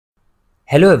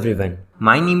Hello everyone,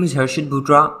 my name is Harshit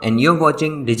Bhutra and you're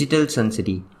watching Digital Sun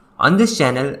City. On this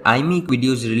channel, I make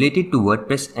videos related to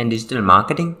WordPress and digital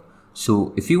marketing.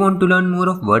 So if you want to learn more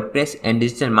of WordPress and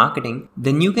digital marketing,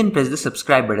 then you can press the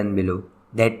subscribe button below.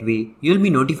 That way, you'll be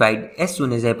notified as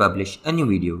soon as I publish a new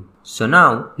video. So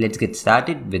now, let's get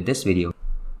started with this video.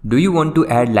 Do you want to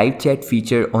add live chat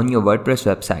feature on your WordPress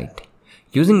website?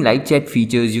 Using live chat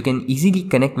features, you can easily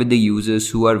connect with the users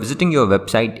who are visiting your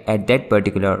website at that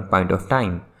particular point of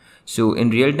time. So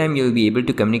in real time, you'll be able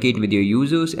to communicate with your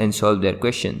users and solve their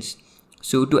questions.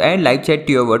 So to add live chat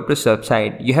to your WordPress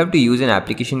website, you have to use an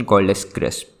application called as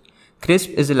Crisp. Crisp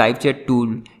is a live chat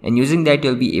tool, and using that,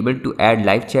 you'll be able to add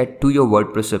live chat to your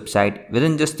WordPress website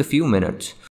within just a few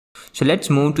minutes. So let's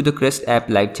move to the Crisp app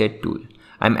live chat tool.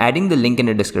 I'm adding the link in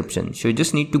the description. So you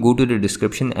just need to go to the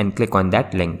description and click on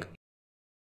that link.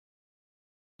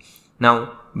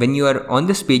 Now, when you are on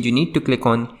this page, you need to click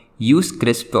on Use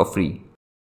Crisp for free.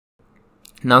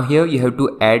 Now here you have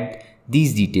to add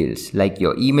these details like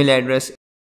your email address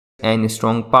and a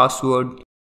strong password,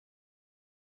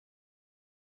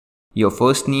 your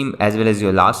first name as well as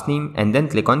your last name, and then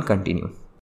click on Continue.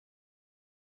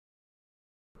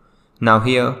 Now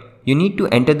here you need to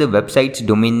enter the website's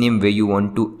domain name where you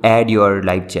want to add your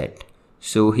live chat.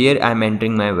 So here I am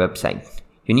entering my website.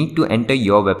 You need to enter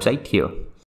your website here.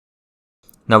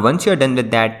 Now once you are done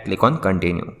with that, click on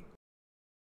Continue.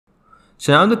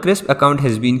 So now the Crisp account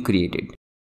has been created.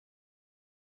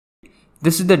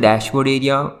 This is the dashboard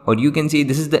area, or you can say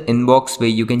this is the inbox where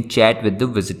you can chat with the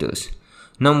visitors.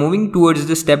 Now moving towards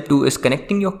the step 2 is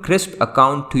connecting your Crisp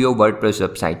account to your WordPress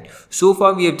website. So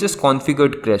far we have just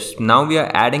configured Crisp. Now we are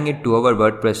adding it to our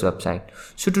WordPress website.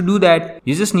 So to do that,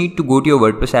 you just need to go to your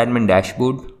WordPress admin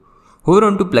dashboard, hover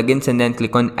onto plugins and then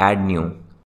click on Add New.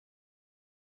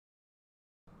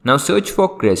 Now search for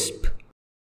Crisp.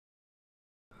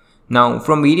 Now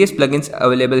from various plugins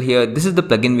available here, this is the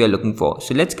plugin we are looking for.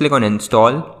 So let's click on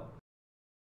Install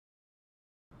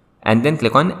and then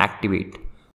click on Activate.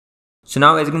 So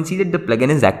now as you can see that the plugin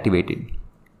is activated.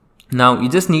 Now you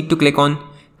just need to click on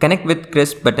Connect with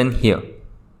Crisp button here.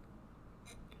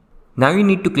 Now you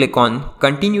need to click on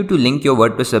Continue to link your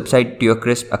WordPress website to your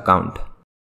Crisp account.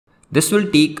 This will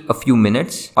take a few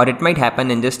minutes, or it might happen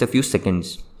in just a few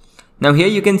seconds. Now here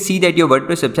you can see that your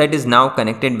WordPress website is now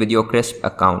connected with your Crisp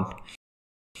account.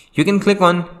 You can click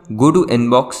on Go to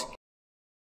Inbox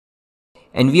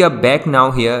and we are back now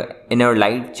here in our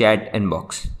live chat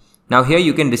inbox. Now here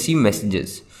you can receive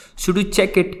messages. So to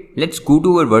check it, let's go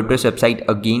to our WordPress website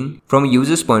again from a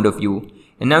user's point of view.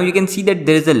 And now you can see that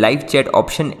there is a live chat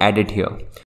option added here.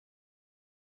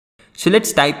 So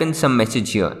let's type in some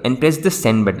message here and press the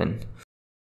send button.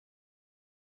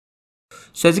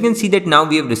 So as you can see that now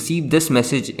we have received this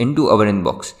message into our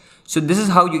inbox. So this is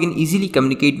how you can easily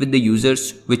communicate with the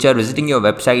users which are visiting your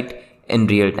website in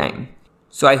real time.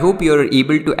 So I hope you are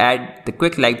able to add the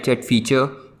quick live chat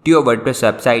feature to your WordPress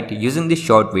website using this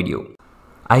short video.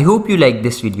 I hope you like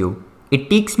this video. It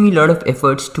takes me a lot of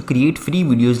efforts to create free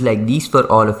videos like these for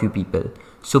all of you people.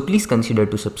 So please consider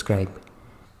to subscribe.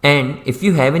 And if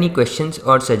you have any questions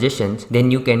or suggestions,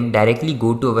 then you can directly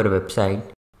go to our website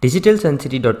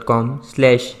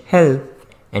digitalsuncity.com/help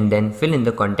and then fill in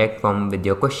the contact form with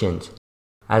your questions.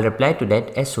 I'll reply to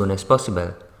that as soon as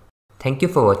possible. Thank you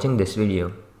for watching this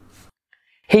video.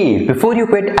 Hey, before you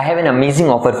quit, I have an amazing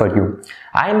offer for you.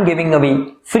 I am giving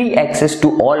away free access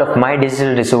to all of my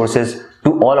digital resources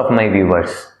to all of my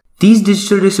viewers. These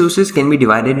digital resources can be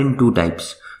divided in two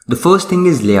types. The first thing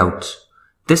is layouts.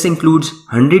 This includes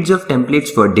hundreds of templates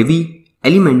for Divi,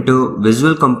 Elementor,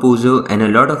 Visual Composer, and a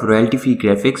lot of royalty-free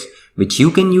graphics which you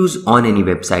can use on any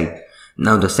website.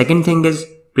 Now the second thing is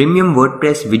premium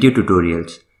WordPress video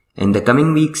tutorials. In the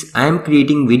coming weeks, I am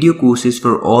creating video courses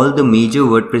for all the major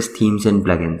WordPress themes and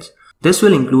plugins. This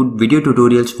will include video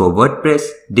tutorials for WordPress,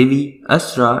 Divi,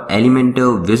 Astra,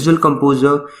 Elementor, Visual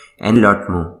Composer, and a lot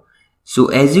more. So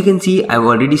as you can see, I've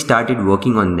already started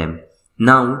working on them.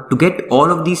 Now, to get all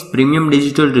of these premium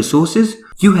digital resources,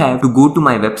 you have to go to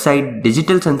my website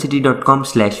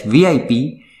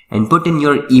digitalsuncity.com/VIP and put in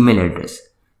your email address.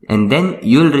 And then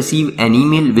you'll receive an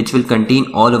email which will contain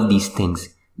all of these things.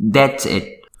 That's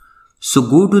it. So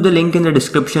go to the link in the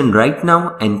description right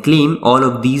now and claim all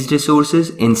of these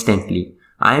resources instantly.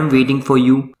 I am waiting for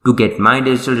you to get my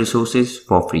digital resources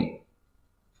for free.